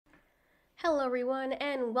Hello everyone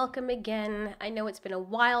and welcome again. I know it's been a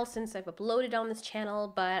while since I've uploaded on this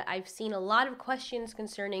channel, but I've seen a lot of questions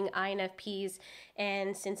concerning INFPs,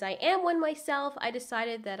 and since I am one myself, I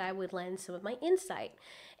decided that I would lend some of my insight.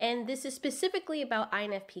 And this is specifically about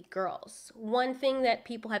INFP girls. One thing that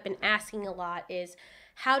people have been asking a lot is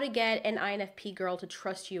how to get an INFP girl to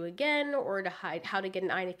trust you again, or how to get an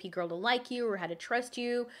INFP girl to like you, or how to trust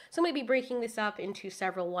you. So I'm going to be breaking this up into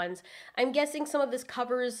several ones. I'm guessing some of this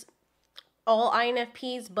covers all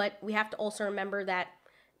INFPs, but we have to also remember that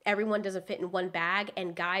everyone doesn't fit in one bag,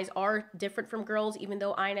 and guys are different from girls. Even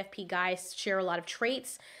though INFP guys share a lot of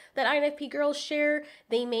traits that INFP girls share,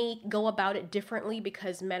 they may go about it differently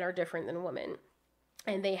because men are different than women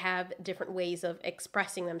and they have different ways of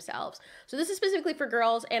expressing themselves. So this is specifically for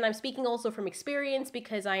girls, and I'm speaking also from experience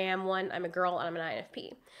because I am one. I'm a girl and I'm an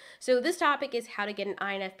INFP. So this topic is how to get an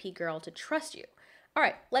INFP girl to trust you. All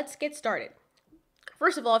right, let's get started.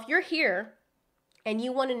 First of all, if you're here and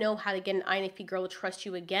you want to know how to get an INFP girl to trust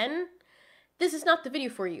you again, this is not the video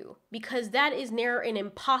for you, because that is near an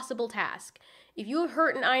impossible task. If you have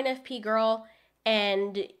hurt an INFP girl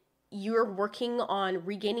and you're working on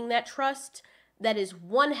regaining that trust, that is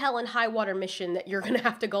one hell and high water mission that you're going to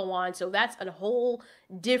have to go on. So that's a whole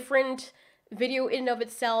different video in and of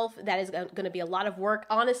itself. That is going to be a lot of work.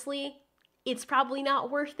 Honestly, it's probably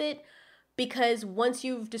not worth it, because once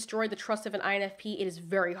you've destroyed the trust of an INFP, it is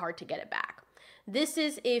very hard to get it back. This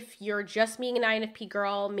is if you're just meeting an INFP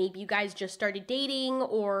girl, maybe you guys just started dating,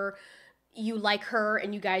 or you like her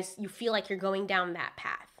and you feel like you're going down that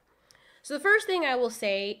path. So the first thing I will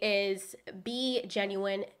say is be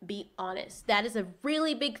genuine, be honest. That is a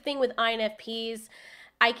really big thing with INFPs.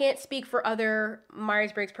 I can't speak for other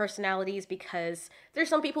Myers-Briggs personalities because there's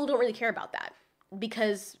some people who don't really care about that,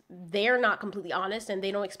 because they're not completely honest and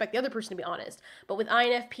they don't expect the other person to be honest. But with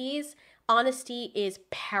INFPs, honesty is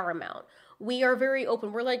paramount. We are very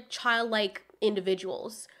open. We're like childlike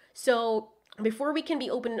individuals. So before we can be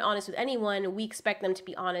open and honest with anyone, we expect them to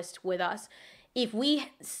be honest with us. If we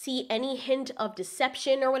see any hint of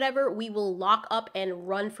deception or whatever, we will lock up and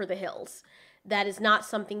run for the hills. That is not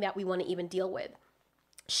something that we want to even deal with.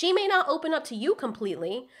 She may not open up to you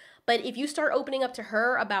completely, but if you start opening up to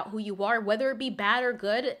her about who you are, whether it be bad or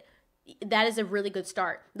good, that is a really good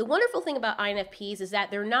start. The wonderful thing about INFPs is that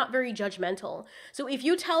they're not very judgmental. So if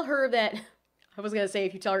you tell her that, I was going to say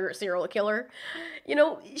if you tell her you're a serial killer,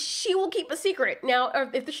 she will keep a secret. Now,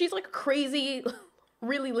 if she's like a crazy,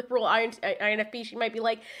 really liberal INFP, she might be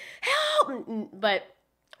like, help! But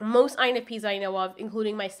most INFPs I know of,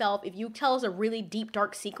 including myself, if you tell us a really deep,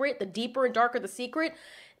 dark secret, the deeper and darker the secret,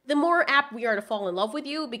 the more apt we are to fall in love with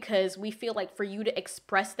you, because we feel like for you to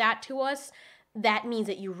express that to us, that means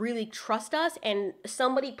that you really trust us, and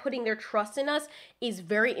somebody putting their trust in us is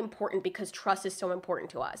very important because trust is so important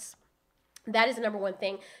to us. That is the number one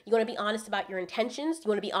thing. You want to be honest about your intentions. You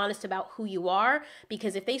want to be honest about who you are,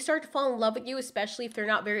 because if they start to fall in love with you, especially if they're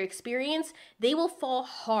not very experienced, they will fall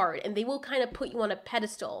hard and they will kind of put you on a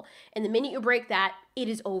pedestal. And the minute you break that, it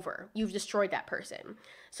is over. You've destroyed that person.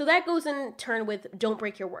 So that goes in turn with don't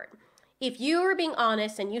break your word. If you are being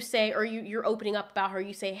honest and you say, or you're opening up about her,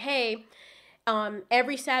 you say, hey,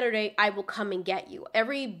 every Saturday I will come and get you.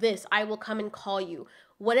 I will come and call you.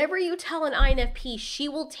 Whatever you tell an INFP, she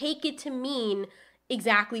will take it to mean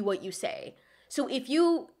exactly what you say. So if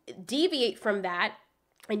you deviate from that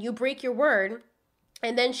and you break your word,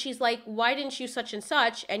 and then she's like, why didn't you such and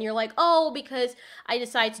such? And you're like, oh, because I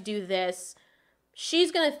decided to do this.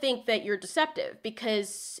 She's going to think that you're deceptive,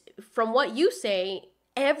 because from what you say,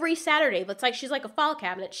 every Saturday, she's like a file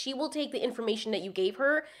cabinet. She will take the information that you gave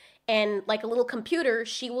her, and like a little computer,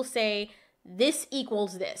 she will say, this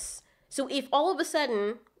equals this. So if all of a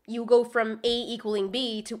sudden you go from A equaling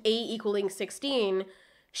B to A equaling 16,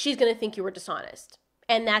 she's going to think you were dishonest.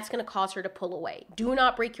 And that's going to cause her to pull away. Do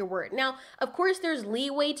not break your word. Now, of course, there's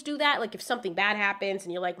leeway to do that. Like if something bad happens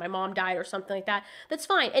and you're like, my mom died or something like that, that's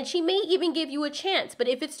fine. And she may even give you a chance. But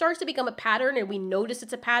if it starts to become a pattern and we notice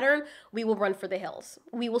it's a pattern, we will run for the hills.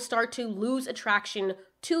 We will start to lose attraction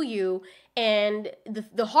to you. And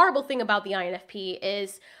the horrible thing about the INFP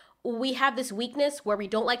is we have this weakness where we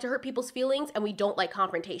don't like to hurt people's feelings and we don't like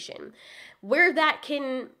confrontation. Where that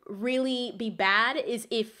can really be bad is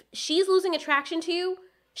if she's losing attraction to you,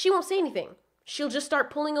 she won't say anything. She'll just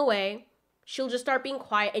start pulling away. She'll just start being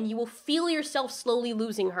quiet, and you will feel yourself slowly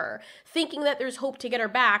losing her, thinking that there's hope to get her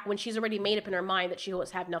back when she's already made up in her mind that she will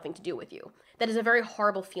have nothing to do with you. That is a very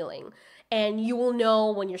horrible feeling. And you will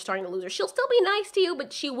know when you're starting to lose her. She'll still be nice to you,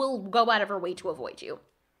 but she will go out of her way to avoid you.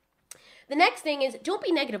 The next thing is don't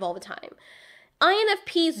be negative all the time.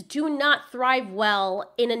 INFPs do not thrive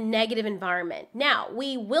well in a negative environment. Now,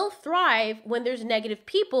 we will thrive when there's negative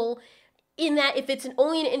people, in that if it's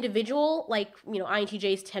only an individual, like,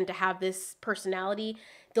 INTJs tend to have this personality,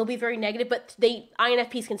 they'll be very negative, but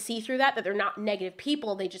INFPs can see through that they're not negative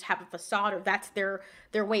people, they just have a facade, or that's their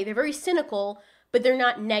way. They're very cynical, but they're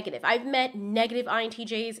not negative. I've met negative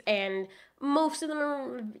INTJs, and most of them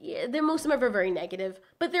are very negative,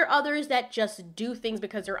 but there are others that just do things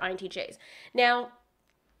because they're INTJs. Now,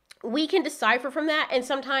 we can decipher from that, and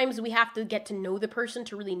sometimes we have to get to know the person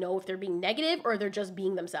to really know if they're being negative or they're just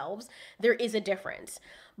being themselves. There is a difference.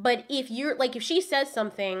 But if she says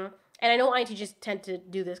something, and I know INTJs tend to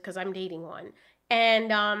do this because I'm dating one,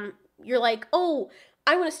 and you're like, oh,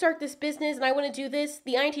 I want to start this business and I want to do this,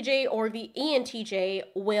 the INTJ or the ENTJ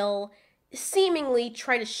will seemingly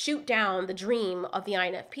try to shoot down the dream of the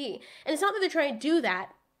INFP. And it's not that they're trying to do that.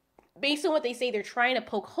 Based on what they say, they're trying to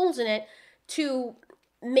poke holes in it to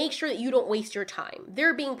make sure that you don't waste your time.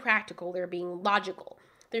 They're being practical. They're being logical.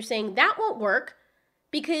 They're saying that won't work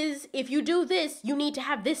because if you do this, you need to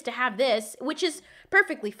have this, which is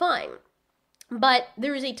perfectly fine. But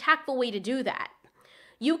there is a tactful way to do that.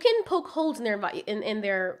 You can poke holes in their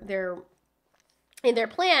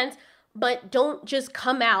plans, but don't just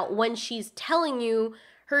come out when she's telling you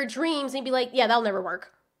her dreams and be like, yeah, that'll never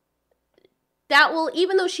work. That will,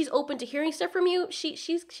 even though she's open to hearing stuff from you, she's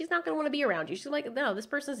not going to want to be around you. She's like, no, this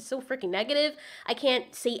person is so freaking negative. I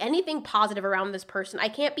can't say anything positive around this person. I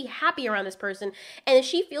can't be happy around this person. And if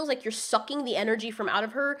she feels like you're sucking the energy from out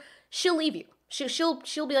of her, she'll leave you. She'll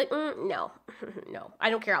be like, no, no. I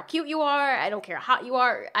don't care how cute you are. I don't care how hot you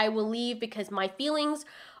are. I will leave because my feelings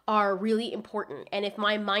are really important. And if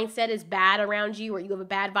my mindset is bad around you, or you have a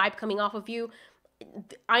bad vibe coming off of you,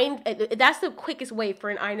 that's the quickest way for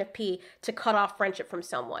an INFP to cut off friendship from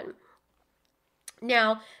someone.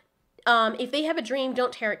 Now, if they have a dream,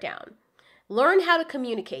 don't tear it down. Learn how to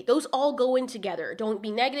communicate. Those all go in together. Don't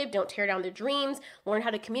be negative. Don't tear down their dreams. Learn how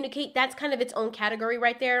to communicate. That's kind of its own category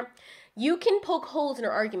right there. You can poke holes in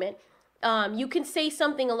her argument. You can say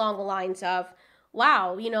something along the lines of,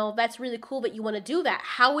 wow, that's really cool that you want to do that.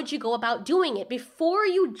 How would you go about doing it? Before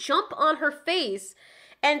you jump on her face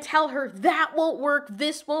and tell her that won't work,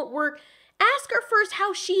 this won't work, ask her first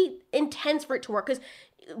how she intends for it to work. Because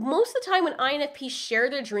most of the time when INFPs share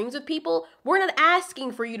their dreams with people, we're not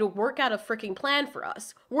asking for you to work out a freaking plan for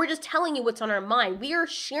us. We're just telling you what's on our mind. We are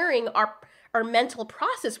sharing our mental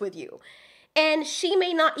process with you. And she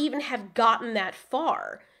may not even have gotten that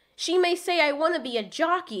far. She may say, I want to be a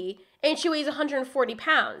jockey, and she weighs 140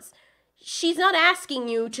 pounds. She's not asking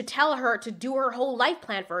you to tell her to do her whole life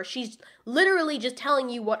plan for her. She's literally just telling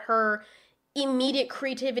you what her immediate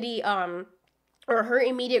creativity, or her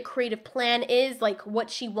immediate creative plan is, like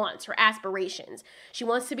what she wants, her aspirations. She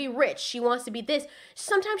wants to be rich. She wants to be this.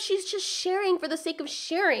 Sometimes she's just sharing for the sake of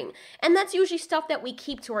sharing. And that's usually stuff that we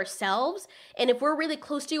keep to ourselves. And if we're really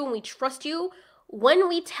close to you and we trust you, when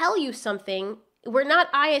we tell you something, we're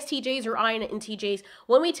not ISTJs or INTJs.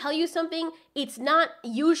 When we tell you something, it's not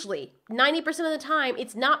usually, 90% of the time,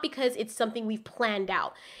 it's not because it's something we've planned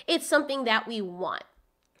out. It's something that we want.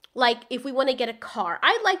 Like if we want to get a car.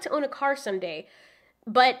 I'd like to own a car someday.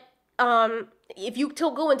 But if you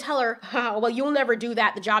go and tell her, well, you'll never do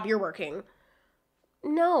that, the job you're working.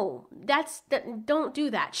 No, don't do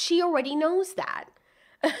that. She already knows that.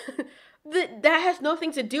 That has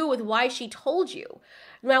nothing to do with why she told you.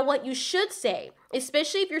 Now, what you should say,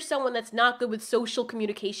 especially if you're someone that's not good with social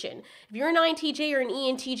communication, if you're an INTJ or an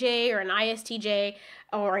ENTJ or an ISTJ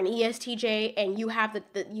or an ESTJ, and you have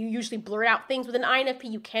you usually blurt out things with an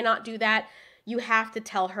INFP, you cannot do that. You have to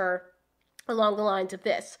tell her along the lines of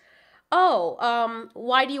this. Oh,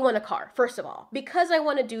 why do you want a car? First of all, because I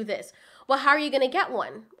want to do this. Well, how are you going to get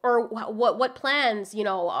one? Or what plans,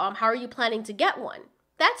 how are you planning to get one?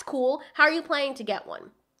 That's cool. How are you planning to get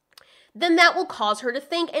one? Then that will cause her to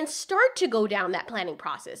think and start to go down that planning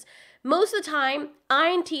process. Most of the time,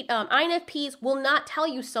 INFPs will not tell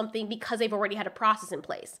you something because they've already had a process in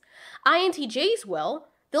place. INTJs will.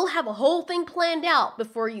 They'll have a whole thing planned out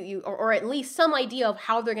before or at least some idea of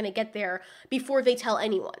how they're going to get there before they tell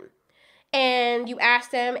anyone. And you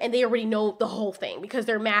ask them and they already know the whole thing because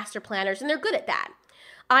they're master planners and they're good at that.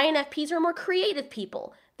 INFPs are more creative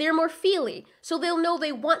people. They're more feely, so they'll know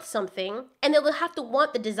they want something, and they'll have to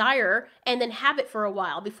want the desire and then have it for a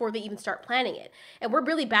while before they even start planning it. And we're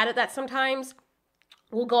really bad at that sometimes.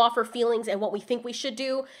 We'll go off our feelings and what we think we should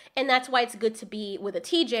do, and that's why it's good to be with a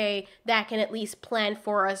TJ that can at least plan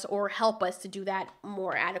for us or help us to do that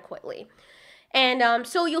more adequately. And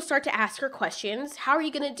so you'll start to ask her questions. How are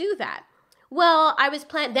you going to do that? well, I was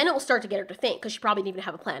planning, then it will start to get her to think, because she probably didn't even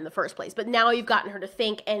have a plan in the first place. But now you've gotten her to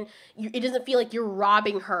think, and it doesn't feel like you're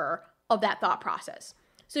robbing her of that thought process.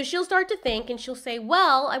 So she'll start to think, and she'll say,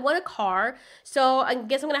 well, I want a car, so I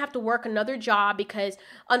guess I'm going to have to work another job, because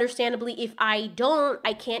understandably, if I don't,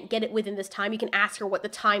 I can't get it within this time. You can ask her what the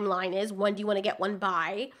timeline is. When do you want to get one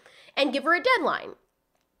by? And give her a deadline.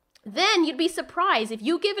 Then you'd be surprised if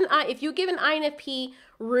you give an INFP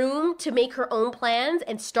room to make her own plans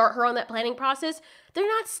and start her on that planning process. They're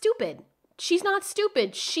not stupid. She's not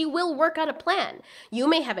stupid. She will work out a plan. You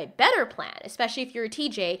may have a better plan, especially if you're a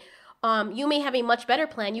TJ. You may have a much better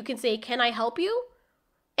plan. You can say, can I help you?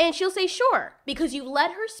 And she'll say, sure, because you've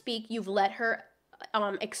let her speak. You've let her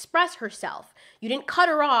express herself. You didn't cut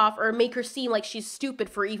her off or make her seem like she's stupid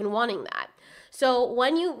for even wanting that. So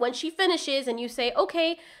when she finishes and you say,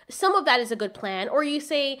 okay, some of that is a good plan, or you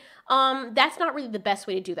say, that's not really the best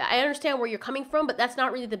way to do that. I understand where you're coming from, but that's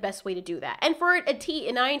not really the best way to do that. And for an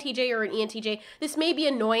INTJ or an ENTJ, this may be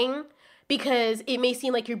annoying because it may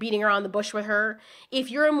seem like you're beating around the bush with her. If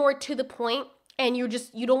you're more to the point and you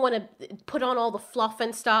don't want to put on all the fluff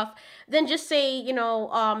and stuff, then just say,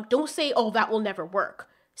 don't say, oh, that will never work.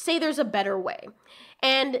 Say there's a better way.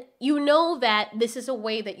 And you know that this is a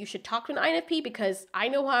way that you should talk to an INFP, because I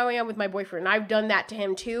know how I am with my boyfriend. And I've done that to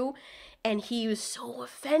him too. And he was so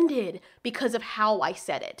offended because of how I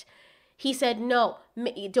said it. He said, no,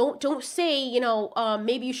 don't say,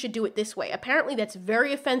 maybe you should do it this way. Apparently that's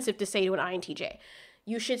very offensive to say to an INTJ.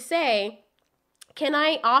 You should say, can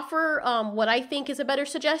I offer what I think is a better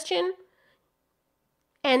suggestion?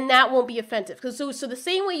 And that won't be offensive. So the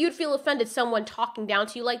same way you'd feel offended someone talking down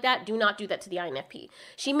to you like that, do not do that to the INFP.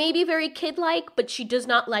 She may be very kid-like, but she does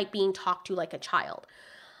not like being talked to like a child.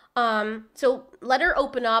 So let her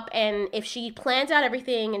open up, and if she plans out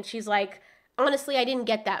everything and she's like, honestly, I didn't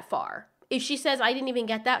get that far. If she says, I didn't even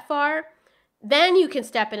get that far, then you can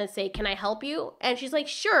step in and say, can I help you? And she's like,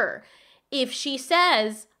 sure. If she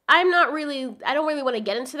says, I don't really want to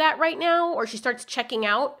get into that right now, or she starts checking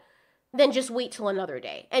out, then just wait till another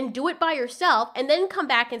day and do it by yourself, and then come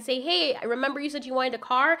back and say, hey, I remember you said you wanted a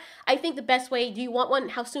car. I think the best way, do you want one?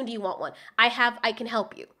 How soon do you want one? I can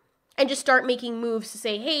help you. And just start making moves to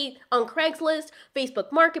say, hey, on Craigslist,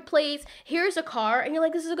 Facebook Marketplace, here's a car. And you're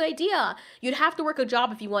like, this is a good idea. You'd have to work a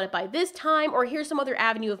job if you want it by this time, or here's some other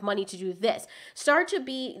avenue of money to do this. Start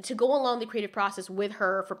to go along the creative process with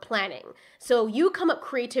her for planning. So you come up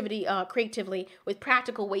creatively with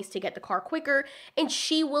practical ways to get the car quicker, and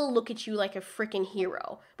she will look at you like a freaking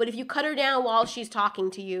hero. But if you cut her down while she's talking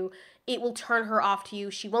to you, it will turn her off to you.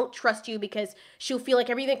 She won't trust you because she'll feel like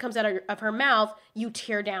everything that comes out of her mouth, you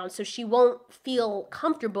tear down. So she won't feel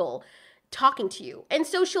comfortable talking to you. And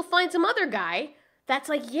so she'll find some other guy that's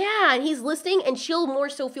like, yeah, and he's listening, and she'll more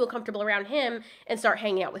so feel comfortable around him and start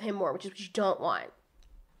hanging out with him more, which is what you don't want.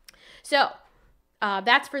 So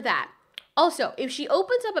that's for that. Also, if she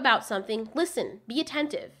opens up about something, listen, be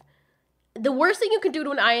attentive. The worst thing you can do to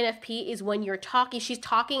an INFP is when she's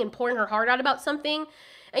talking and pouring her heart out about something,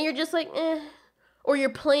 and you're just like, or you're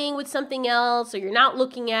playing with something else, or you're not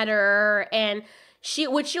looking at her, and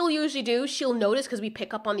what she'll usually do, she'll notice, because we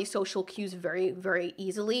pick up on these social cues very, very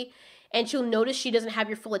easily, and she'll notice she doesn't have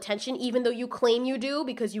your full attention, even though you claim you do,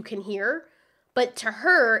 because you can hear. But to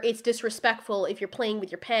her, it's disrespectful if you're playing with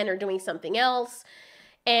your pen or doing something else,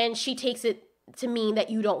 and she takes it to mean that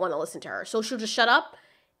you don't want to listen to her. So she'll just shut up,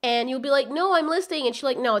 and you'll be like, no, I'm listening. And she'll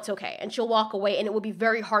like, no, it's okay. And she'll walk away, and it will be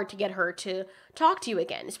very hard to get her to talk to you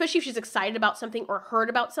again, especially if she's excited about something or heard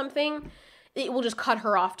about something. It will just cut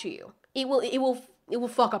her off to you. It will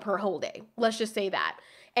fuck up her whole day. Let's just say that.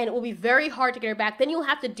 And it will be very hard to get her back. Then you'll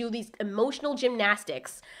have to do these emotional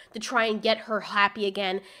gymnastics to try and get her happy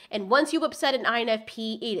again. And once you've upset an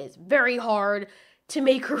INFP, it is very hard to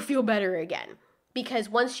make her feel better again. Because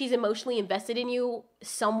once she's emotionally invested in you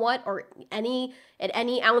somewhat, or any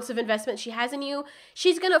ounce of investment she has in you,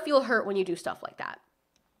 she's going to feel hurt when you do stuff like that.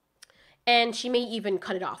 And she may even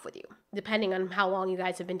cut it off with you, depending on how long you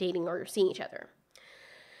guys have been dating or seeing each other.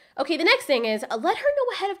 Okay, the next thing is, let her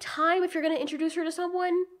know ahead of time if you're going to introduce her to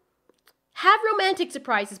someone. Have romantic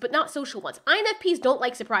surprises, but not social ones. INFPs don't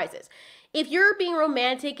like surprises. If you're being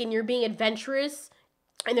romantic and you're being adventurous,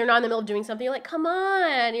 and they're not in the middle of doing something, you're like, come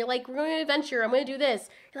on. You're like, we're going to adventure. I'm going to do this.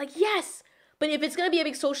 You're like, yes. But if it's going to be a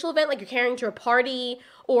big social event, like you're carrying her to a party,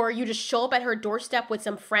 or you just show up at her doorstep with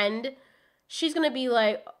some friend, she's going to be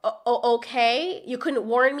like, okay, you couldn't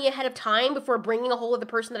warn me ahead of time before bringing a whole other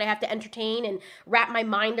person that I have to entertain and wrap my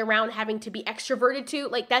mind around having to be extroverted to.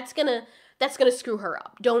 Like, that's going to screw her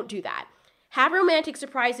up. Don't do that. Have romantic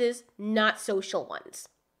surprises, not social ones.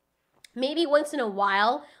 Maybe once in a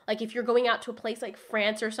while, like if you're going out to a place like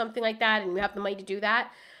France or something like that and you have the money to do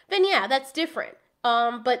that, then yeah, that's different.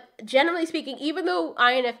 But generally speaking, even though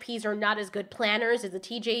INFPs are not as good planners as the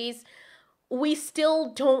TJs, we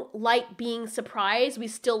still don't like being surprised. We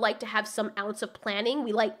still like to have some ounce of planning.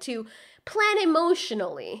 We like to plan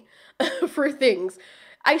emotionally for things.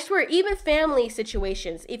 I swear, even family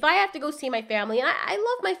situations, if I have to go see my family, and I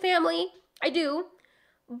love my family, I do,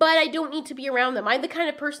 but I don't need to be around them. I'm the kind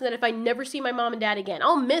of person that if I never see my mom and dad again,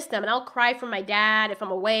 I'll miss them and I'll cry for my dad if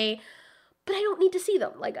I'm away, but I don't need to see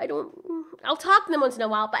them. Like, I'll talk to them once in a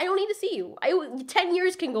while, but I don't need to see you. 10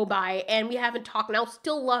 years can go by and we haven't talked, and I'll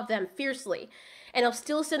still love them fiercely. And I'll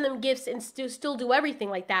still send them gifts and still do everything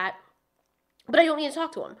like that, but I don't need to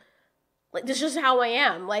talk to them. Like, this is just how I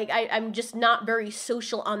am. Like, I'm just not very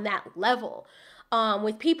social on that level.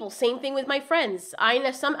 With people, same thing with my friends.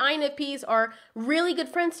 Some INFPs are really good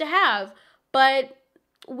friends to have, but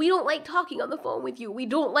we don't like talking on the phone with you. We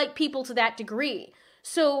don't like people to that degree.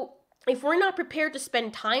 So if we're not prepared to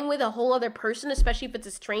spend time with a whole other person, especially if it's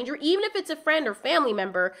a stranger, even if it's a friend or family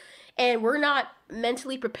member, and we're not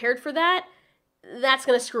mentally prepared for that, that's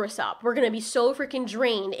going to screw us up. We're going to be so freaking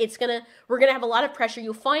drained. We're going to have a lot of pressure.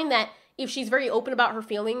 You'll find that if she's very open about her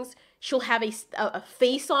feelings, she'll have a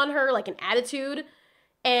face on her, like an attitude,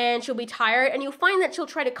 and she'll be tired, and you'll find that she'll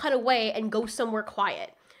try to cut away and go somewhere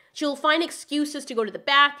quiet. She'll find excuses to go to the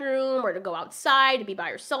bathroom or to go outside, to be by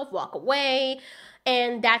herself, walk away,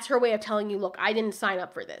 and that's her way of telling you, look, I didn't sign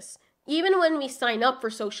up for this. Even when we sign up for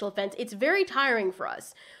social events, it's very tiring for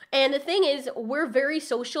us. And the thing is, we're very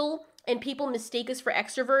social, and people mistake us for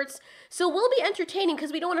extroverts. So we'll be entertaining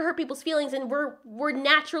because we don't want to hurt people's feelings, and we're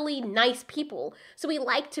naturally nice people. So we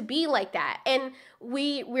like to be like that. And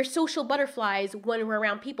we're social butterflies when we're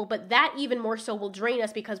around people, but that even more so will drain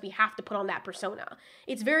us because we have to put on that persona.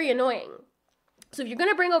 It's very annoying. So if you're going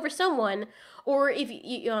to bring over someone, or if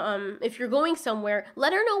you're going somewhere,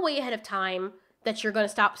 let her know way ahead of time that you're going to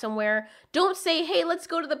stop somewhere. Don't say, hey, let's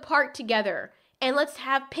go to the park together and let's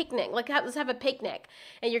have picnic. Let's have a picnic.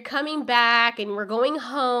 And you're coming back and we're going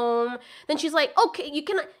home. Then she's like, okay,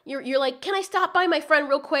 you're like, can I stop by my friend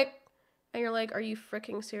real quick? And you're like, are you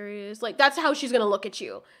freaking serious? Like, that's how she's going to look at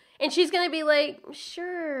you. And she's going to be like,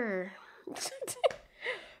 sure.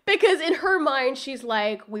 Because in her mind, she's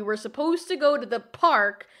like, we were supposed to go to the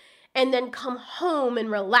park and then come home and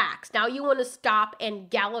relax. Now you want to stop and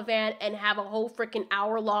gallivant and have a whole freaking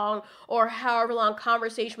hour-long or however long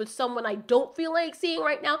conversation with someone I don't feel like seeing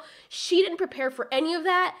right now. She didn't prepare for any of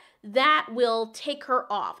that. That will take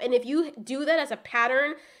her off. And if you do that as a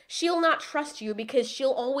pattern, she'll not trust you because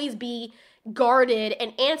she'll always be guarded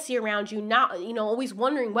and antsy around you, not, always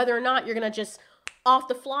wondering whether or not you're going to just off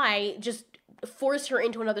the fly, just force her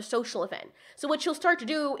into another social event. So what she'll start to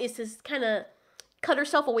do is to kind of cut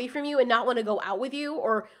herself away from you and not want to go out with you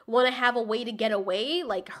or want to have a way to get away,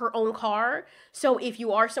 like her own car. So if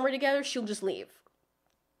you are somewhere together, she'll just leave.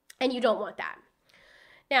 And you don't want that.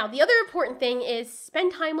 Now, the other important thing is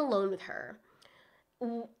spend time alone with her.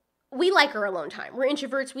 We like our alone time. We're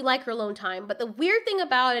introverts. We like our alone time. But the weird thing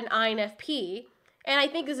about an INFP, and I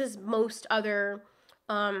think this is most other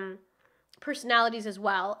personalities as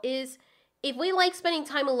well, is if we like spending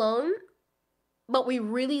time alone, but we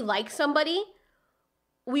really like somebody,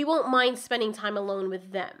 we won't mind spending time alone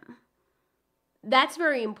with them. That's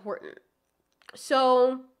very important.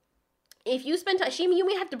 So if you spend time, you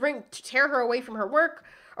may have to tear her away from her work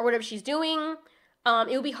or whatever she's doing. It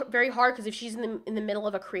will be very hard because if she's in the middle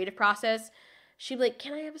of a creative process, she'd be like,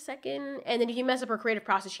 can I have a second? And then if you mess up her creative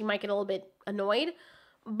process, she might get a little bit annoyed.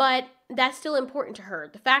 But that's still important to her.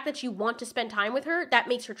 The fact that you want to spend time with her, that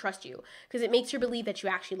makes her trust you because it makes her believe that you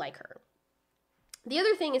actually like her. The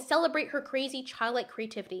other thing is celebrate her crazy childlike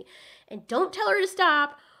creativity and don't tell her to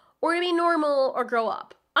stop or to be normal or grow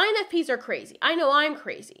up. INFPs are crazy. I know I'm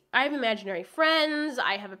crazy. I have imaginary friends.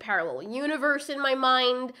 I have a parallel universe in my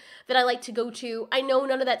mind that I like to go to. I know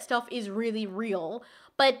none of that stuff is really real,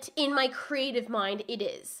 but in my creative mind, it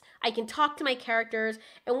is. I can talk to my characters,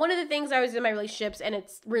 and one of the things I was in my relationships, and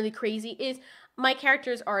it's really crazy, is my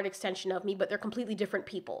characters are an extension of me, but they're completely different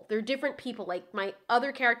people. They're different people. Like, my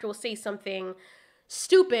other character will say something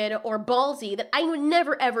stupid or ballsy that I would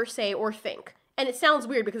never ever say or think. And it sounds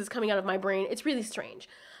weird because it's coming out of my brain. It's really strange.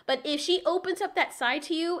 But if she opens up that side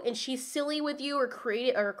to you and she's silly with you or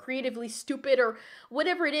creatively stupid or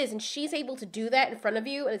whatever it is, and she's able to do that in front of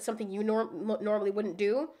you and it's something you normally wouldn't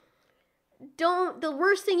do, the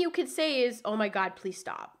worst thing you could say is, oh my God, please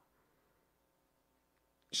stop.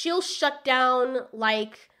 She'll shut down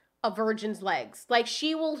like a virgin's legs. Like,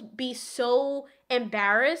 she will be so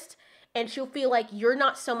embarrassed and she'll feel like you're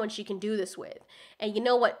not someone she can do this with. And you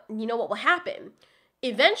know what will happen?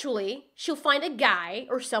 Eventually, she'll find a guy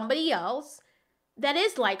or somebody else that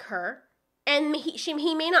is like her, and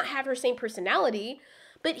he may not have her same personality,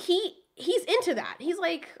 but he's into that. He's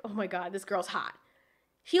like, oh my God, this girl's hot.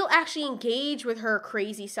 He'll actually engage with her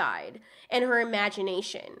crazy side and her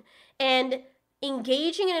imagination. And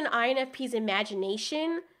engaging in an INFP's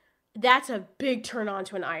imagination, that's a big turn on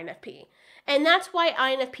to an INFP. And that's why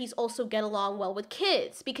INFPs also get along well with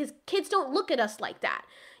kids, because kids don't look at us like that.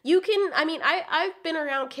 I've been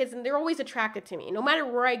around kids and they're always attracted to me. No matter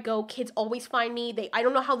where I go, kids always find me. I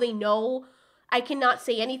don't know how they know. I cannot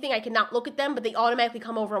say anything. I cannot look at them, but they automatically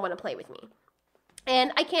come over and want to play with me.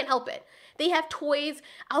 And I can't help it. They have toys.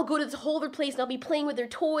 I'll go to this whole other place and I'll be playing with their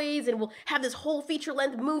toys and we'll have this whole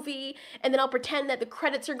feature-length movie, and then I'll pretend that the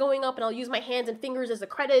credits are going up and I'll use my hands and fingers as the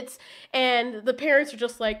credits, and the parents are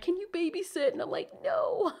just like, can you babysit? And I'm like,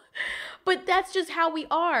 no. But that's just how we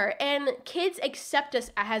are, and kids accept us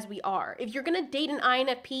as we are. If you're gonna date an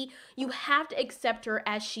INFP, you have to accept her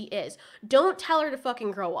as she is. Don't tell her to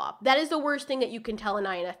fucking grow up. That is the worst thing that you can tell an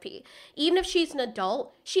INFP. Even if she's an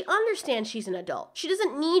adult, she understands she's an adult. She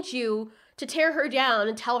doesn't need you to tear her down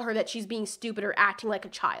and tell her that she's being stupid or acting like a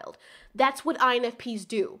child. That's what INFPs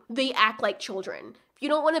do. They act like children. If you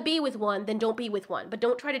don't want to be with one, then don't be with one. But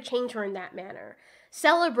don't try to change her in that manner.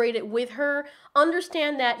 Celebrate it with her.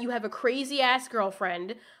 Understand that you have a crazy-ass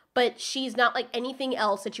girlfriend, but she's not like anything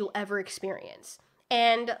else that you'll ever experience.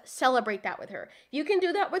 And celebrate that with her. If you can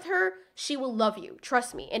do that with her, she will love you.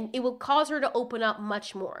 Trust me. And it will cause her to open up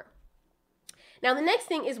much more. Now, the next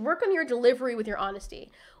thing is work on your delivery with your honesty.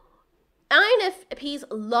 INFPs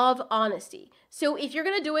love honesty. So if you're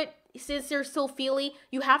going to do it, since they're still feely,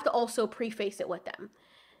 you have to also preface it with them.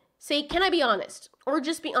 Say, can I be honest? Or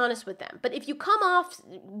just be honest with them. But if you come off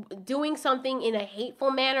doing something in a hateful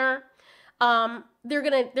manner, they're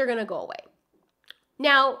gonna go away.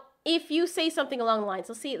 Now, if you say something along the lines,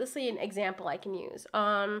 let's see an example I can use.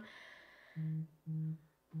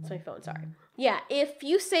 It's my phone, sorry. Yeah, if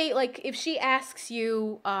you say, like, if she asks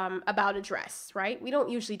you about a dress, right? We don't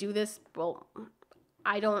usually do this. Well,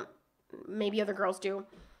 I don't. Maybe other girls do.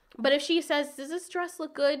 But if she says, does this dress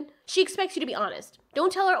look good? She expects you to be honest.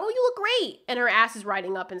 Don't tell her, oh, you look great, and her ass is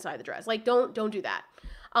riding up inside the dress. Like, don't do that.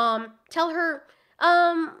 Tell her,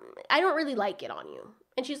 I don't really like it on you.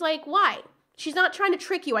 And she's like, why? She's not trying to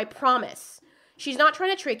trick you, I promise. She's not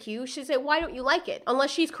trying to trick you. She'll say, why don't you like it?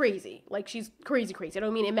 Unless she's crazy. Like, she's crazy. I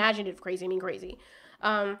don't mean imaginative crazy, I mean crazy.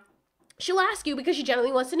 She'll ask you because she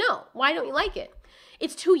genuinely wants to know. Why don't you like it?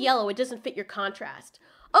 It's too yellow. It doesn't fit your contrast.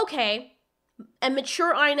 Okay. A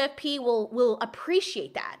mature INFP will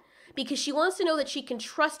appreciate that because she wants to know that she can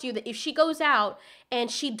trust you, that if she goes out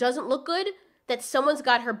and she doesn't look good, that someone's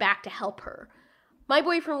got her back to help her. My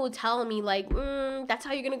boyfriend will tell me, like, that's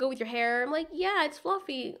how you're going to go with your hair. I'm like, yeah, it's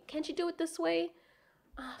fluffy. Can't you do it this way?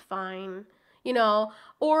 Fine. You know,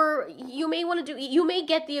 or you may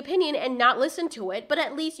get the opinion and not listen to it, but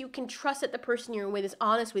at least you can trust that the person you're with is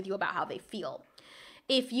honest with you about how they feel.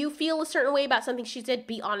 If you feel a certain way about something she said,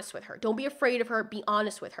 be honest with her. Don't be afraid of her. Be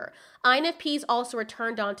honest with her. INFPs also are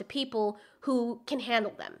turned on to people who can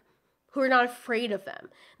handle them, who are not afraid of them.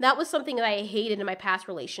 That was something that I hated in my past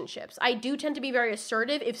relationships. I do tend to be very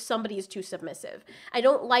assertive if somebody is too submissive. I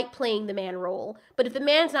don't like playing the man role, but if the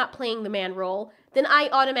man's not playing the man role, then I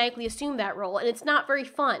automatically assume that role, and it's not very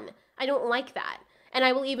fun. I don't like that. And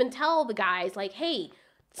I will even tell the guys, like, hey,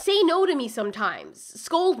 say no to me sometimes.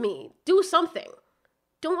 Scold me. Do something.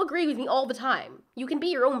 Don't agree with me all the time. You can be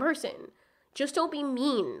your own person. Just don't be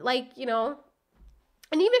mean. Like, you know.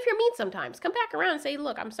 And even if you're mean sometimes, come back around and say,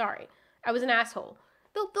 look, I'm sorry. I was an asshole.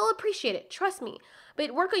 They'll appreciate it. Trust me.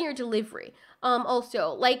 But work on your delivery. Also,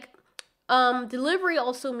 like, delivery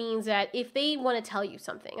also means that if they want to tell you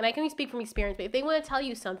something, and I can speak from experience, but if they want to tell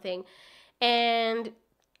you something and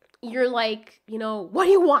you're like, you know, what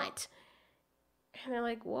do you want? And they're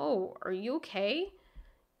like, whoa, are you okay?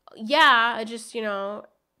 Yeah, I just, you know,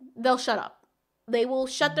 they'll shut up. They will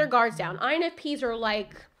shut their guards down. INFPs are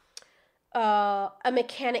like a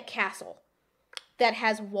mechanic castle that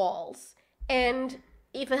has walls. And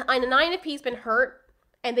if an INFP's been hurt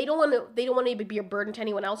and they don't want to be a burden to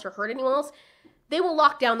anyone else or hurt anyone else, they will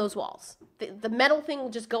lock down those walls. The metal thing will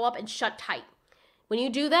just go up and shut tight. When you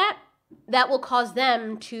do that, that will cause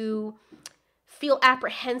them to feel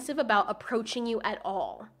apprehensive about approaching you at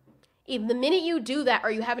all. If the minute you do that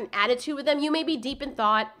or you have an attitude with them, you may be deep in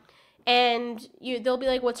thought and they'll be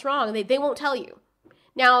like, what's wrong? And they won't tell you.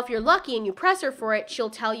 Now, if you're lucky and you press her for it, she'll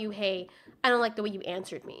tell you, hey, I don't like the way you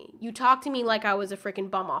answered me. You talked to me like I was a freaking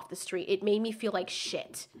bum off the street. It made me feel like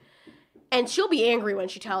shit. And she'll be angry when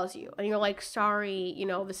she tells you. And you're like, sorry, you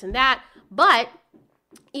know, this and that. But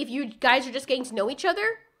if you guys are just getting to know each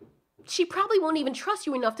other, she probably won't even trust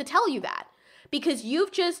you enough to tell you that. Because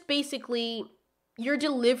you've just basically, your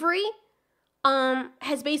delivery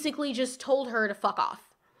has basically just told her to fuck off.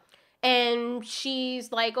 And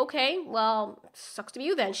she's like, okay, well, sucks to be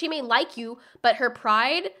you then. She may like you, but her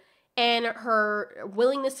pride and her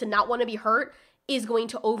willingness to not want to be hurt is going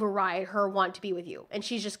to override her want to be with you. And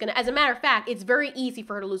she's just going to, as a matter of fact, it's very easy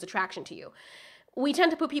for her to lose attraction to you. We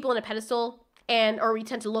tend to put people in a pedestal or we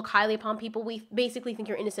tend to look highly upon people. We basically think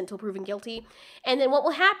you're innocent until proven guilty. And then what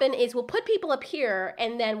will happen is we'll put people up here,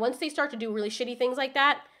 and then once they start to do really shitty things like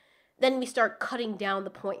that, then we start cutting down the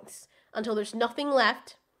points until there's nothing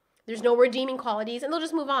left. There's no redeeming qualities, and they'll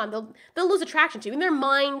just move on. They'll lose attraction to you. In their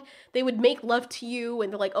mind, they would make love to you,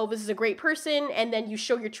 and they're like, oh, this is a great person, and then you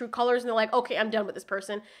show your true colors, and they're like, okay, I'm done with this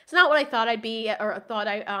person. It's not what I thought I'd be, or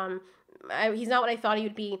he's not what I thought he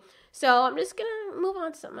would be. So I'm just gonna move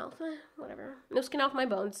on to something else. Whatever. No skin off my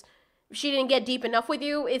bones. If she didn't get deep enough with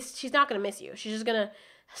you, she's not gonna miss you. She's just gonna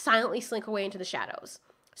silently slink away into the shadows.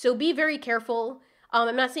 So be very careful.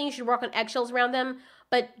 I'm not saying you should walk on eggshells around them,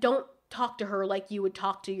 but don't talk to her like you would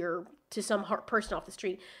talk to some person off the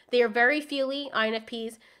street. They are very feely,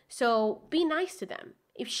 INFPs, so be nice to them.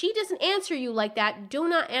 If she doesn't answer you like that, do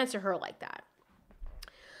not answer her like that.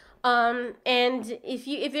 And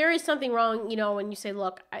if there is something wrong, you know, and you say,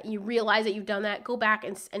 look, you realize that you've done that, go back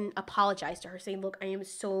and apologize to her. Say, look, I am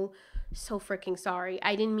so freaking sorry.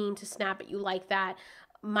 I didn't mean to snap at you like that.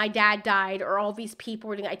 My dad died, or all these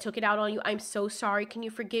people, I took it out on you. I'm so sorry. Can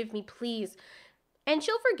you forgive me, please? And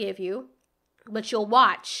she'll forgive you, but she'll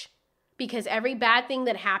watch, because every bad thing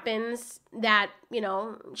that happens that, you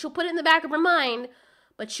know, she'll put it in the back of her mind,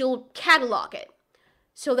 but she'll catalog it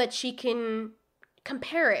so that she can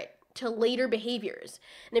compare it to later behaviors.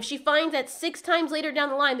 And if she finds that 6 times later down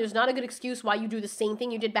the line, there's not a good excuse why you do the same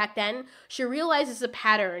thing you did back then, she'll realize it's a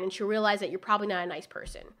pattern, and she'll realize that you're probably not a nice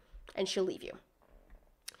person, and she'll leave you.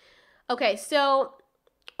 Okay, so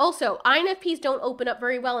also, INFPs don't open up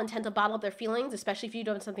very well and tend to bottle up their feelings, especially if you've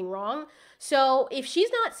done something wrong. So if she's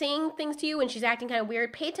not saying things to you and she's acting kind of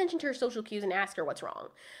weird, pay attention to her social cues and ask her what's wrong.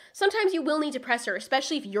 Sometimes you will need to press her,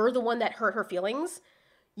 especially if you're the one that hurt her feelings.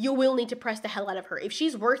 You will need to press the hell out of her. If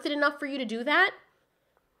she's worth it enough for you to do that,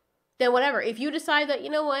 then whatever. If you decide that, you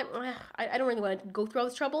know what, I don't really want to go through all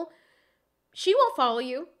this trouble, she won't follow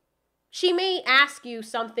you. She may ask you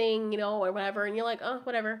something, you know, or whatever, and you're like, oh,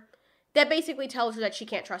 whatever. That basically tells her that she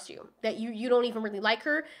can't trust you, that you don't even really like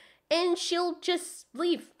her, and she'll just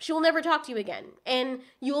leave. She will never talk to you again, and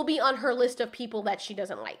you will be on her list of people that she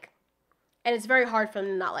doesn't like. And it's very hard for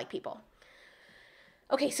them to not like people.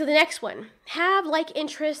 Okay, so the next one. Have like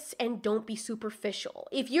interests and don't be superficial.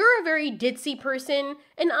 If you're a very ditzy person,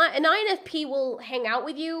 an INFP will hang out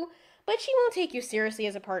with you, but she won't take you seriously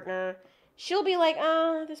as a partner. She'll be like,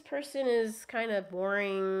 this person is kind of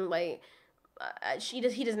boring, like, he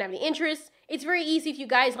doesn't have any interest. It's very easy if you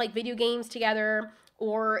guys like video games together,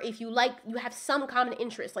 or if you have some common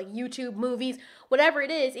interest, like YouTube, movies, whatever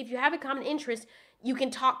it is. If you have a common interest, you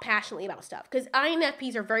can talk passionately about stuff, because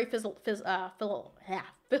INFPs are very philosophical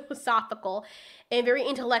and very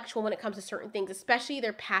intellectual when it comes to certain things, especially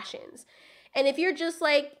their passions. And if you're just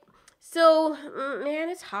like, so, man,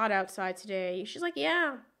 it's hot outside today. She's like,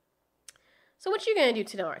 yeah. So what you gonna do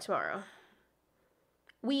tomorrow?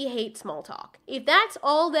 We hate small talk. If that's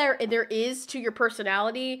all there is to your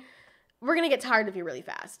personality, we're going to get tired of you really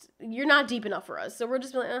fast. You're not deep enough for us. So we're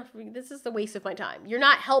just like, this is the waste of my time. You're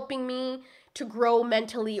not helping me to grow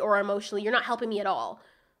mentally or emotionally. You're not helping me at all.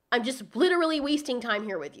 I'm just literally wasting time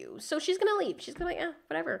here with you. So she's going to leave. She's going to be like,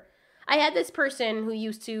 whatever. I had this person who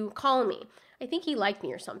used to call me. I think he liked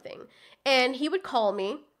me or something. And he would call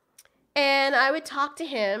me, and I would talk to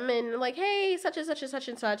him and like, hey, such and such and such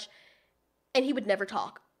and such. And he would never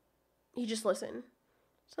talk. He'd just listen.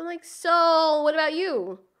 So I'm like, so what about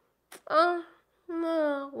you? Oh,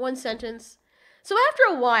 no. One sentence. So after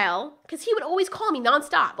a while, because he would always call me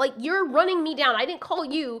nonstop. Like, you're running me down. I didn't call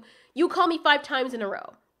you. You call me 5 times in a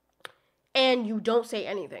row. And you don't say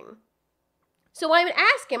anything. So I would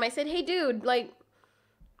ask him. I said, hey, dude, like,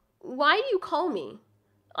 why do you call me?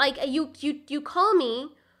 Like, you call me,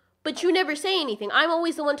 but you never say anything. I'm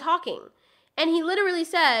always the one talking. And he literally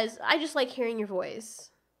says, I just like hearing your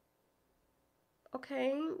voice.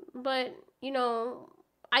 Okay, but, you know,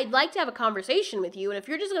 I'd like to have a conversation with you. And if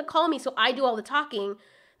you're just going to call me so I do all the talking,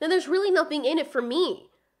 then there's really nothing in it for me.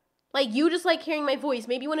 Like, you just like hearing my voice.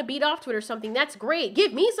 Maybe you want to beat off to it or something. That's great.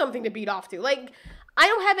 Give me something to beat off to. Like, I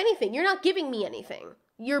don't have anything. You're not giving me anything.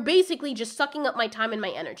 you're basically just sucking up my time and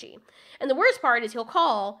my energy. And the worst part is he'll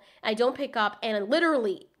call, I don't pick up, and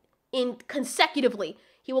literally, consecutively,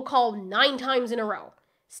 he will call 9 times in a row.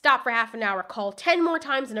 Stop for half an hour, call 10 more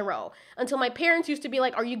times in a row. Until my parents used to be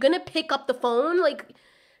like, are you gonna pick up the phone? Like,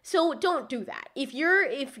 so don't do that. If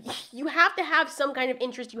you have to have some kind of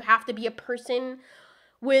interest, you have to be a person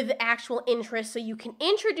with actual interest so you can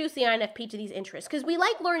introduce the INFP to these interests. Because we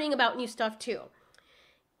like learning about new stuff too.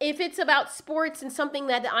 If it's about sports and something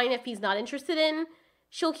that the INFP is not interested in,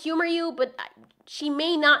 she'll humor you, but she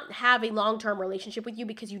may not have a long-term relationship with you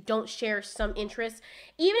because you don't share some interests.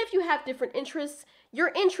 Even if you have different interests,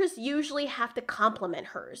 your interests usually have to complement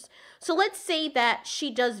hers. So let's say that she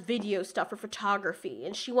does video stuff or photography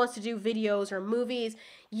and she wants to do videos or movies.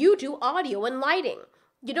 You do audio and lighting.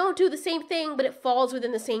 You don't do the same thing, but it falls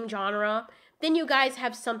within the same genre. Then you guys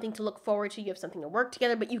have something to look forward to. You have something to work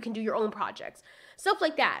together, but you can do your own projects. Stuff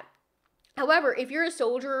like that. However, if you're a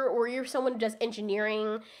soldier or you're someone who does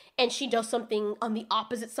engineering and she does something on the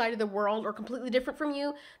opposite side of the world or completely different from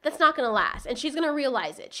you, that's not going to last. And she's going to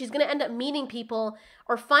realize it. She's going to end up meeting people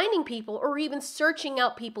or finding people or even searching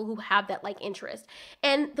out people who have that like interest.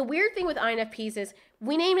 And the weird thing with INFPs is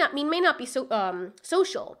we may not be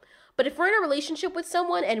social, but if we're in a relationship with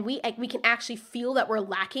someone and we can actually feel that we're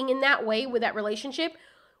lacking in that way with that relationship,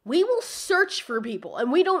 we will search for people.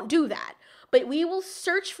 And we don't do that. But we will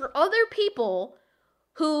search for other people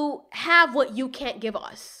who have what you can't give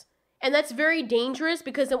us. And that's very dangerous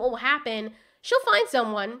because then what will happen, she'll find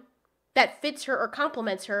someone that fits her or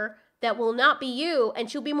complements her that will not be you,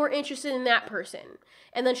 and she'll be more interested in that person.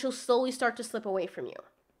 And then she'll slowly start to slip away from you.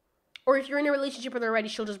 Or if you're in a relationship with her already,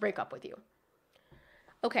 she'll just break up with you.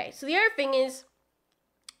 Okay, so the other thing is,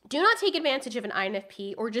 do not take advantage of an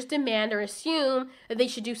INFP or just demand or assume that they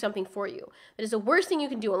should do something for you. That is the worst thing you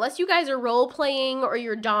can do. Unless you guys are role-playing or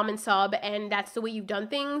you're dom and sub and that's the way you've done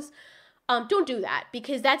things, don't do that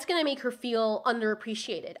because that's going to make her feel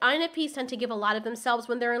underappreciated. INFPs tend to give a lot of themselves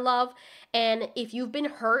when they're in love, and if you've been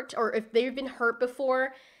hurt or if they've been hurt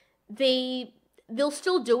before, they'll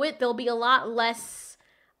still do it. They'll be a lot less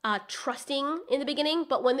trusting in the beginning,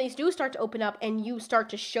 but when they do start to open up and you start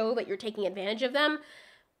to show that you're taking advantage of them,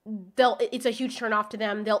 it's a huge turn off to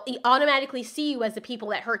them. They'll automatically see you as the people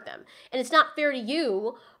that hurt them. And it's not fair to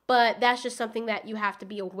you, but that's just something that you have to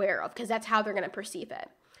be aware of because that's how they're going to perceive it.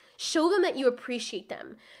 Show them that you appreciate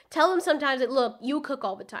them. Tell them sometimes that, look, you cook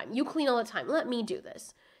all the time. You clean all the time. Let me do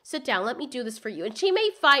this. Sit down. Let me do this for you. And she may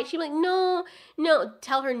fight. She'll be like, no.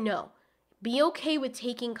 Tell her no. Be okay with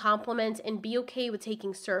taking compliments and be okay with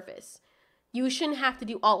taking service. You shouldn't have to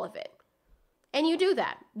do all of it. And you do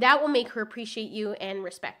that. That will make her appreciate you and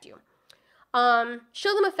respect you.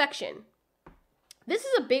 Show them affection. This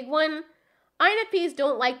is a big one. INFPs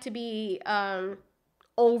don't like to be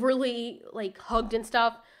overly like hugged and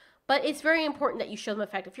stuff, but it's very important that you show them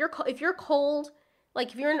affection. If you're cold,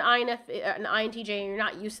 like if you're an INTJ and you're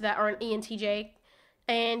not used to that, or an ENTJ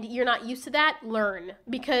and you're not used to that, learn,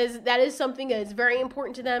 because that is something that is very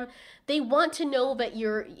important to them. They want to know that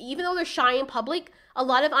even though they're shy in public, a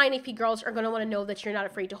lot of INFP girls are going to want to know that you're not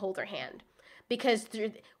afraid to hold their hand, because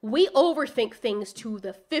we overthink things to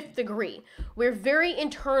the 5th degree. We're very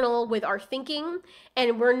internal with our thinking,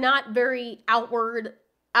 and we're not very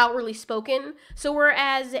outwardly spoken. So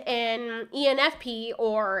whereas an ENFP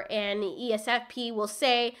or an ESFP will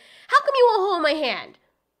say, how come you won't hold my hand?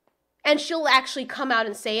 And she'll actually come out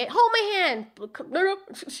and say it. Hold my hand. No.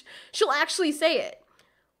 She'll actually say it.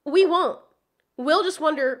 We won't. We'll just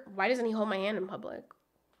wonder, why doesn't he hold my hand in public?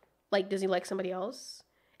 Like, does he like somebody else?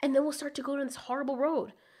 And then we'll start to go down this horrible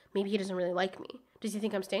road. Maybe he doesn't really like me. Does he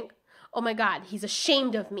think I'm stink? Oh my God, he's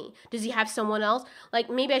ashamed of me. Does he have someone else? Like,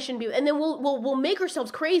 maybe I shouldn't be. And then we'll make ourselves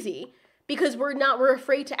crazy because we're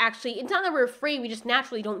afraid to actually, it's not that we're afraid, we just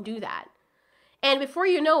naturally don't do that. And before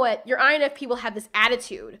you know it, your INFP will have this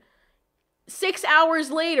attitude 6 hours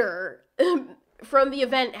later from the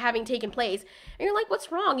event having taken place. And you're like,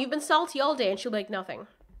 what's wrong? You've been salty all day. And she'll be like, nothing.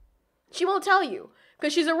 She won't tell you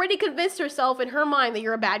because she's already convinced herself in her mind that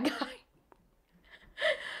you're a bad guy.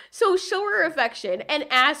 So show her affection and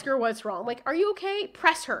ask her what's wrong. Like, are you okay?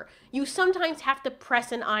 Press her. You sometimes have to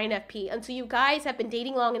press an INFP until you guys have been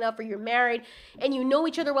dating long enough or you're married and you know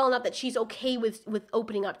each other well enough that she's okay with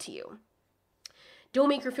opening up to you. Don't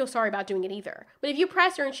make her feel sorry about doing it either. But if you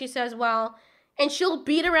press her and she says, well, and she'll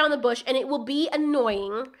beat around the bush, and it will be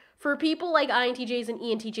annoying for people like INTJs and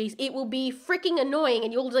ENTJs. It will be freaking annoying,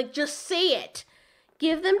 and you'll like just say it.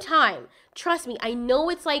 Give them time. Trust me, I know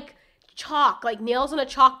it's like chalk, like nails on a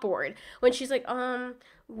chalkboard. When she's like,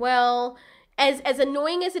 well, As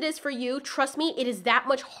annoying as it is for you, trust me, it is that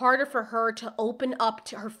much harder for her to open up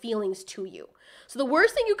to her feelings to you. So the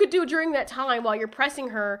worst thing you could do during that time while you're pressing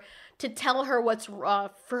her to tell her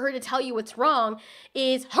for her to tell you what's wrong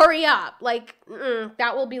is hurry up. Like,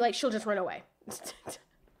 that will be like, she'll just run away.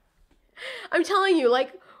 I'm telling you,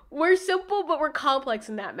 like, we're simple, but we're complex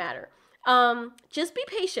in that matter. Just be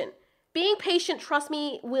patient. Being patient, trust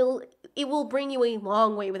me, it will bring you a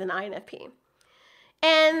long way with an INFP.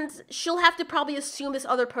 And she'll have to probably assume this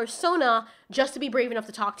other persona just to be brave enough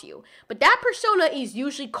to talk to you. But that persona is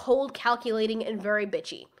usually cold, calculating, and very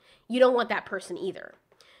bitchy. You don't want that person either.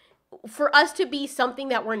 For us to be something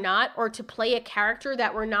that we're not, or to play a character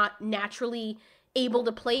that we're not naturally able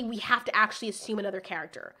to play, we have to actually assume another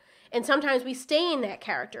character. And sometimes we stay in that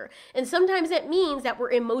character. And sometimes that means that we're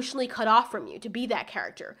emotionally cut off from you to be that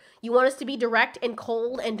character. You want us to be direct and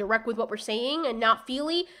cold and direct with what we're saying and not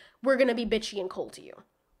feely, we're going to be bitchy and cold to you.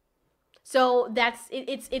 So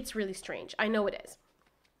it's really strange. I know it is.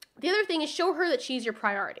 The other thing is show her that she's your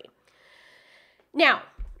priority. Now,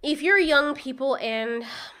 if you're young people and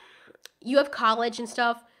you have college and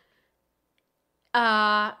stuff,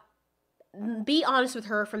 be honest with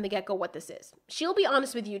her from the get-go what this is. She'll be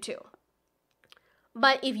honest with you too.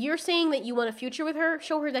 But if you're saying that you want a future with her,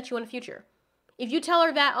 show her that you want a future. If you tell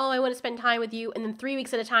her that, I want to spend time with you, and then 3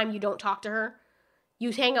 weeks at a time you don't talk to her, you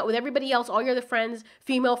hang out with everybody else, all your other friends,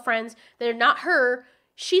 female friends that are not her,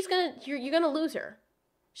 you're gonna lose her.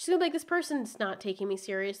 She's gonna be like, this person's not taking me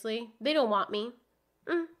seriously. They don't want me.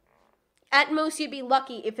 At most, you'd be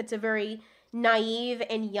lucky if it's a very naive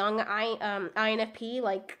and young INFP,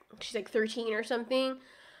 like she's like 13 or something.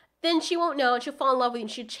 Then she won't know, and she'll fall in love with you,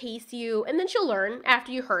 and she'll chase you, and then she'll learn.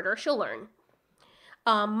 After you hurt her, she'll learn.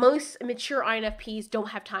 Most mature INFPs don't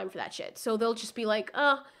have time for that shit, so they'll just be like,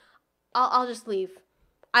 I'll just leave.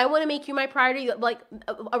 I want to make you my priority. Like,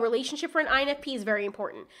 a relationship for an INFP is very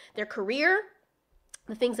important. Their career,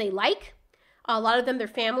 the things they like, a lot of them, their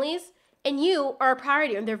families, and you are a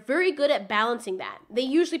priority. And they're very good at balancing that. They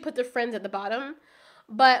usually put their friends at the bottom.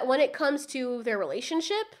 But when it comes to their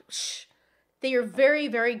relationship, they are very,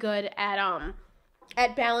 very good at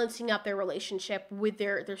balancing up their relationship with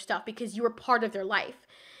their stuff, because you are part of their life.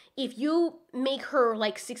 If you make her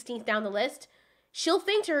like 16th down the list, she'll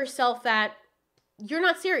think to herself that you're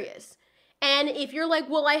not serious. And if you're like,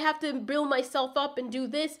 well, I have to build myself up and do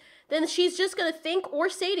this, then she's just going to think or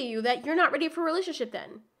say to you that you're not ready for a relationship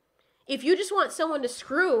then. If you just want someone to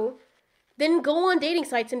screw, then go on dating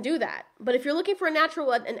sites and do that. But if you're looking for an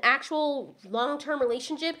actual long-term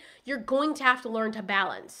relationship, you're going to have to learn to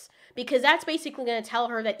balance. Because that's basically going to tell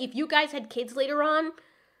her that if you guys had kids later on,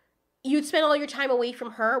 you'd spend all your time away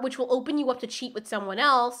from her, which will open you up to cheat with someone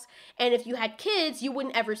else. And if you had kids, you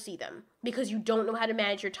wouldn't ever see them because you don't know how to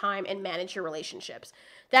manage your time and manage your relationships.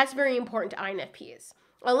 That's very important to INFPs.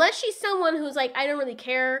 Unless she's someone who's like, I don't really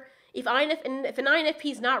care. If an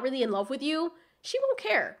INFP is not really in love with you, she won't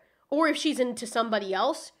care. Or if she's into somebody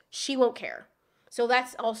else, she won't care. So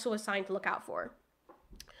that's also a sign to look out for.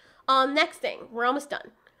 Next thing, we're almost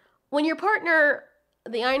done. When your partner,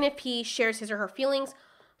 the INFP, shares his or her feelings,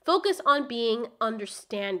 focus on being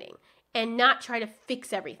understanding and not try to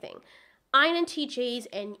fix everything. INTJs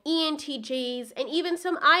and ENTJs and even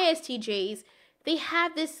some ISTJs, they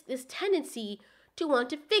have this tendency to want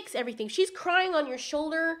to fix everything. She's crying on your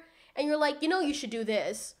shoulder and you're like, you should do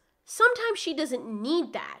this. Sometimes she doesn't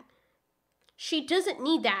need that. She doesn't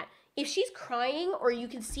need that. If she's crying or you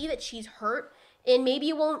can see that she's hurt, and maybe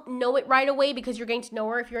you won't know it right away because you're getting to know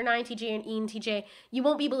her. If you're an INTJ and ENTJ, you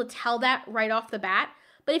won't be able to tell that right off the bat.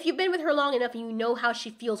 But if you've been with her long enough and you know how she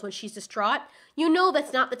feels when she's distraught, you know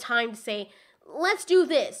that's not the time to say, let's do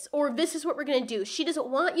this, or this is what we're going to do. She doesn't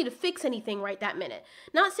want you to fix anything right that minute.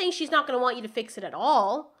 Not saying she's not going to want you to fix it at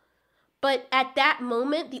all, but at that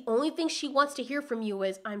moment, the only thing she wants to hear from you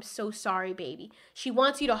is, I'm so sorry, baby. She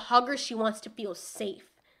wants you to hug her. She wants to feel safe.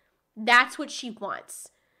 That's what she wants.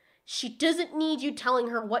 She doesn't need you telling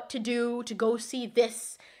her what to do, to go see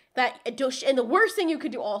this, that, and the worst thing you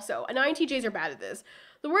could do also, and INTJs are bad at this,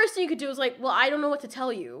 the worst thing you could do is like, well, I don't know what to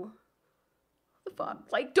tell you. What the fuck?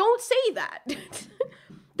 Like, don't say that.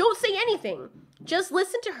 Don't say anything. Just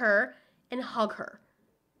listen to her and hug her.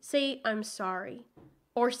 Say, I'm sorry.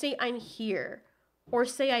 Or say, I'm here. Or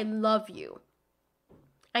say, I love you.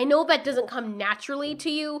 I know that doesn't come naturally to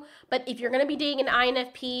you, but if you're going to be dating an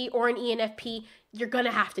INFP or an ENFP, you're going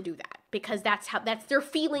to have to do that because that's their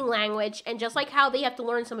feeling language. And just like how they have to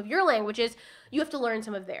learn some of your languages, you have to learn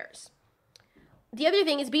some of theirs. The other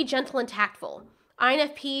thing is be gentle and tactful.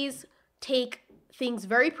 INFPs take things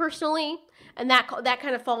very personally. And that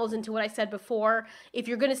kind of falls into what I said before. If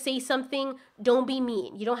you're going to say something, don't be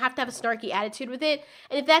mean. You don't have to have a snarky attitude with it.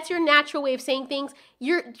 And if that's your natural way of saying things,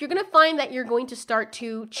 you're going to find that you're going to start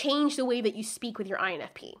to change the way that you speak with your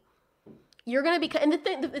INFP. You're going to be, and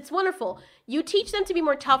it's wonderful. You teach them to be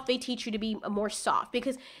more tough. They teach you to be more soft,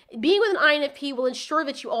 because being with an INFP will ensure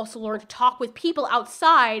that you also learn to talk with people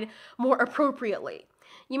outside more appropriately.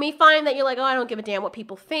 You may find that you're like, oh, I don't give a damn what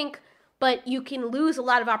people think, but you can lose a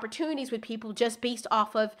lot of opportunities with people just based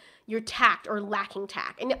off of your tact or lacking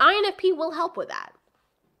tact. And the INFP will help with that.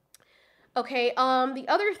 Okay, the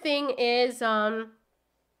other thing is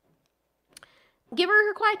give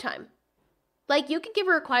her quiet time. Like, you can give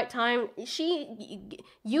her a quiet time.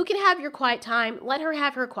 You can have your quiet time. Let her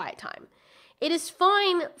have her quiet time. It is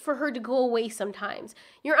fine for her to go away sometimes.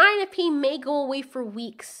 Your INFP may go away for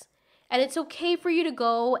weeks, and it's okay for you to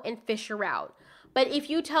go and fish her out. But if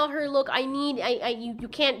you tell her, look, you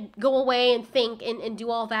can't go away and think and do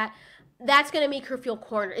all that, that's going to make her feel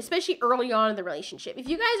cornered, especially early on in the relationship. If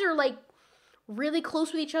you guys are like really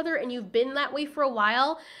close with each other and you've been that way for a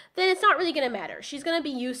while, then it's not really going to matter. She's going to be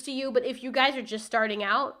used to you. But if you guys are just starting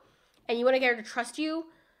out and you want to get her to trust you,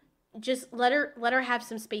 just let her have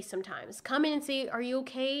some space sometimes. Come in and say, are you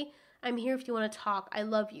okay? I'm here if you want to talk. I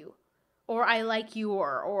love you. Or I like you,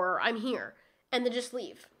 or I'm here. And then just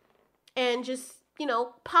leave. And just,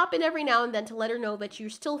 pop in every now and then to let her know that you're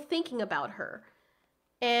still thinking about her.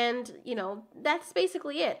 And, that's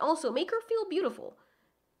basically it. Also, make her feel beautiful.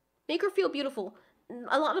 Make her feel beautiful.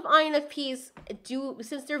 A lot of INFPs do,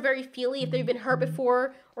 since they're very feely, if they've been hurt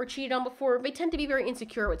before or cheated on before, they tend to be very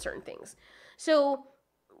insecure with certain things. So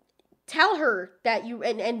tell her that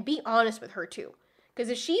and be honest with her too. Because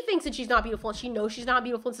if she thinks that she's not beautiful and she knows she's not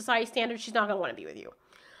beautiful in society standards, she's not going to want to be with you.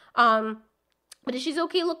 But if she's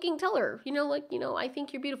okay looking, tell her, I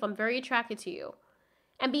think you're beautiful. I'm very attracted to you.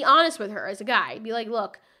 And be honest with her as a guy. Be like,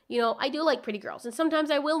 look, I do like pretty girls. And sometimes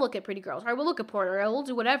I will look at pretty girls. Or I will look at porn. Or I will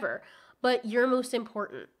do whatever. But you're most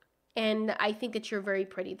important. And I think that you're very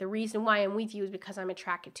pretty. The reason why I'm with you is because I'm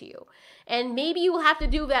attracted to you. And maybe you will have to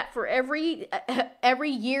do that for every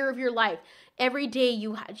year of your life. Every day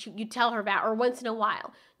you tell her that. Or once in a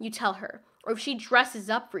while, you tell her. Or if she dresses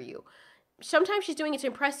up for you. Sometimes she's doing it to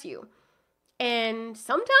impress you. And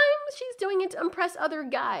sometimes she's doing it to impress other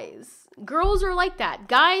guys. Girls are like that.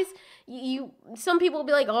 Guys, some people will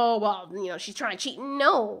be like, oh, well, she's trying to cheat.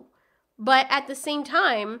 No. But at the same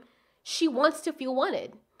time, she wants to feel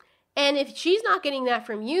wanted. And if she's not getting that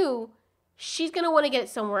from you, she's going to want to get it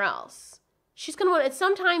somewhere else. She's going to want it.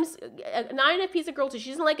 Sometimes, an INFP is a girl too.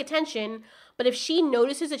 She doesn't like attention. But if she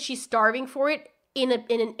notices that she's starving for it in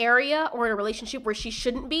an area or in a relationship where she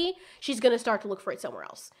shouldn't be, she's going to start to look for it somewhere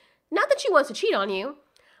else. Not that she wants to cheat on you,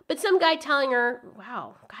 but some guy telling her,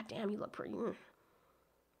 wow, goddamn, you look pretty.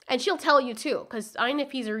 And she'll tell you too, because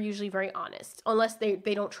INFPs are usually very honest, unless they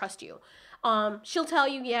don't trust you. She'll tell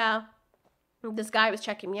you, yeah, this guy was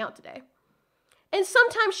checking me out today. And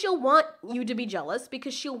sometimes she'll want you to be jealous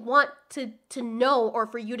because she'll want to know, or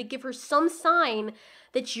for you to give her some sign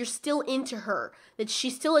that you're still into her, that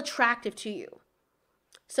she's still attractive to you.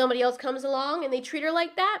 Somebody else comes along and they treat her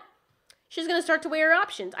like that. She's going to start to weigh her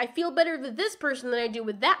options. I feel better with this person than I do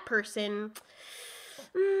with that person.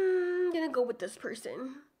 I'm going to go with this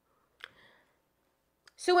person.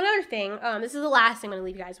 So another thing, this is the last thing I'm going to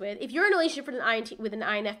leave you guys with. If you're in a relationship with an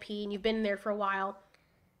INFP and you've been there for a while,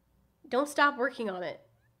 don't stop working on it.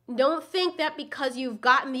 Don't think that because you've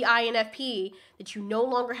gotten the INFP that you no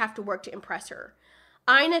longer have to work to impress her.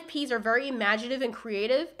 INFPs are very imaginative and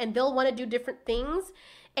creative, and they'll want to do different things.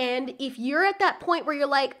 And if you're at that point where you're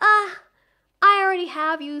like, I already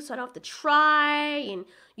have you, so I don't have to try, and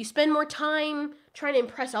you spend more time trying to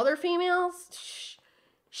impress other females,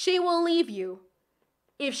 she will leave you.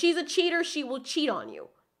 If she's a cheater, she will cheat on you.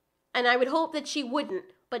 And I would hope that she wouldn't,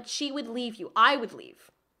 but she would leave you. I would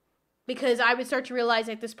leave. Because I would start to realize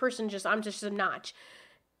that this person I'm just a notch.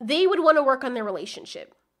 They would want to work on their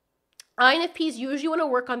relationship. INFPs usually want to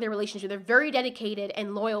work on their relationship. They're very dedicated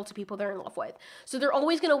and loyal to people they're in love with. So they're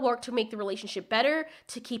always going to work to make the relationship better,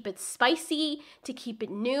 to keep it spicy, to keep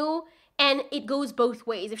it new. And it goes both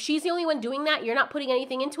ways. If she's the only one doing that, you're not putting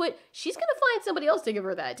anything into it, she's going to find somebody else to give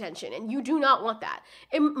her that attention. And you do not want that.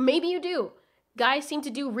 And maybe you do. Guys seem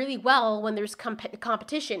to do really well when there's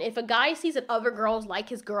competition. If a guy sees that other girls like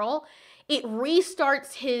his girl, it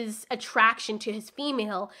restarts his attraction to his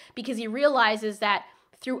female because he realizes that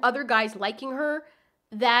through other guys liking her,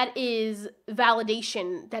 that is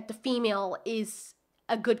validation that the female is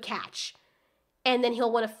a good catch. And then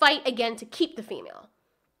he'll want to fight again to keep the female.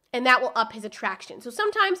 And that will up his attraction. So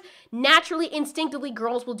sometimes, naturally, instinctively,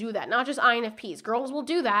 girls will do that. Not just INFPs. Girls will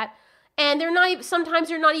do that. And sometimes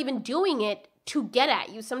they're not even doing it to get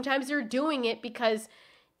at you. Sometimes they're doing it because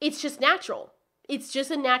it's just natural. It's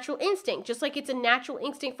just a natural instinct. Just like it's a natural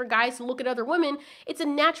instinct for guys to look at other women, it's a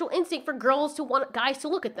natural instinct for girls to want guys to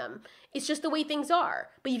look at them. It's just the way things are.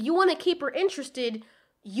 But if you want to keep her interested,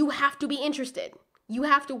 you have to be interested. You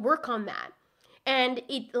have to work on that. And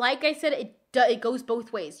like I said, it goes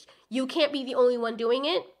both ways. You can't be the only one doing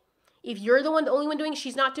it. If you're the only one doing it,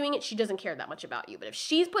 she's not doing it, she doesn't care that much about you. But if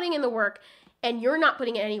she's putting in the work and you're not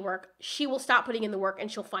putting in any work, she will stop putting in the work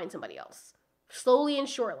and she'll find somebody else. Slowly and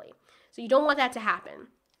surely. So you don't want that to happen.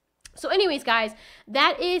 So anyways, guys,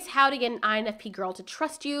 that is how to get an INFP girl to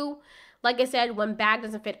trust you. Like I said, one bag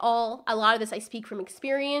doesn't fit all. A lot of this I speak from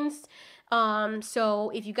experience.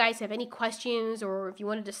 So if you guys have any questions or if you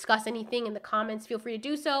want to discuss anything in the comments, feel free to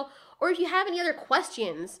do so. Or if you have any other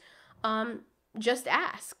questions, just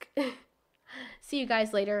ask. See you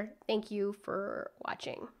guys later. Thank you for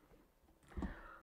watching.